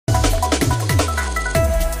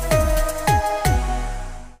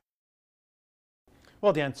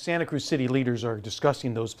Well, Dan, Santa Cruz city leaders are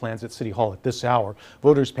discussing those plans at City Hall at this hour.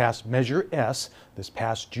 Voters passed Measure S this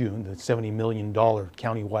past June, the $70 million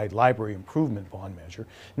countywide library improvement bond measure.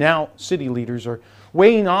 Now, city leaders are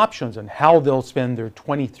weighing options on how they'll spend their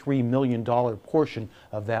 $23 million portion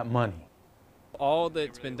of that money. All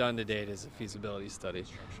that's been done to date is a feasibility study.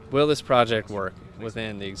 Will this project work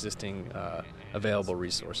within the existing available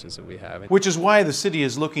resources that we have? Which is why the city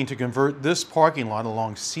is looking to convert this parking lot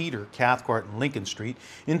along Cedar, Cathcart, and Lincoln Street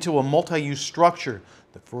into a multi-use structure.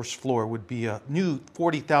 The first floor would be a new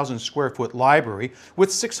 40,000 square foot library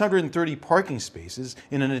with 630 parking spaces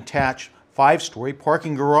in an attached 5-story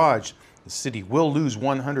parking garage. The city will lose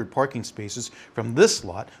 100 parking spaces from this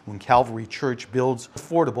lot when Calvary Church builds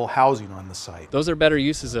affordable housing on the site. Those are better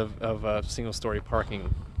uses of a single-story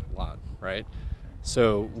parking lot, right?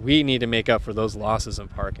 So we need to make up for those losses in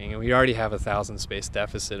parking, and we already have a 1,000-space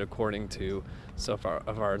deficit according to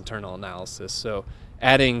our internal analysis. So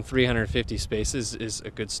adding 350 spaces is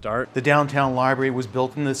a good start. The downtown library was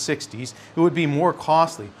built in the 60s. It would be more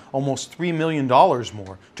costly, almost $3 million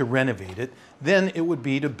more, to renovate it than it would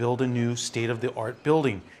be to build a new state-of-the-art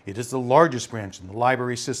building. It is the largest branch in the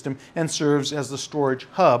library system and serves as the storage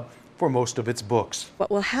hub for most of its books.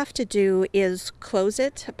 What we'll have to do is close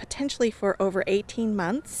it, potentially for over 18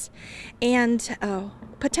 months, and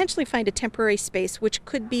potentially find a temporary space, which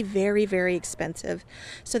could be very, very expensive.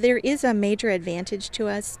 So there is a major advantage to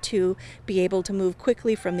us to be able to move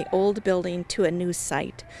quickly from the old building to a new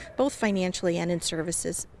site, both financially and in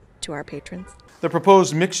services to our patrons. The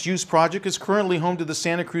proposed mixed-use project is currently home to the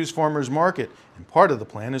Santa Cruz Farmers Market, and part of the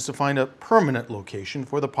plan is to find a permanent location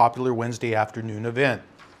for the popular Wednesday afternoon event.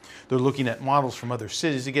 They're looking at models from other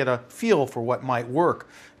cities to get a feel for what might work.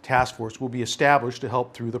 A task force will be established to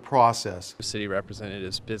help through the process. City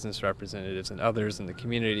representatives, business representatives, and others in the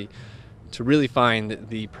community to really find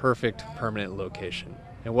the perfect permanent location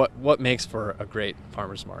and what makes for a great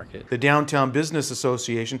farmers market. The Downtown Business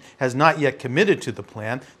Association has not yet committed to the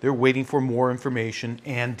plan. They're waiting for more information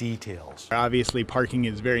and details. Obviously, parking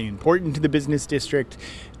is very important to the business district,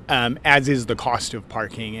 as is the cost of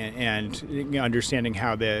parking, and understanding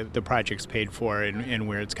how the project's paid for and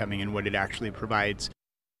where it's coming and what it actually provides.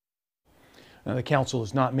 Now, the council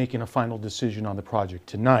is not making a final decision on the project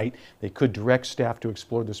tonight. They could direct staff to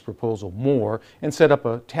explore this proposal more and set up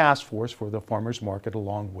a task force for the farmers market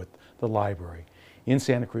along with the library. In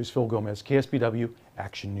Santa Cruz, Phil Gomez, KSBW,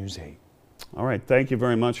 Action News 8. All right, thank you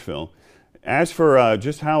very much, Phil. As for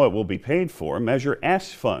just how it will be paid for, Measure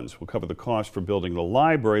S funds will cover the cost for building the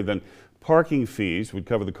library, then parking fees would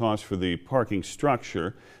cover the cost for the parking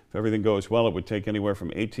structure. If everything goes well, it would take anywhere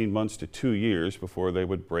from 18 months to 2 years before they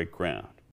would break ground.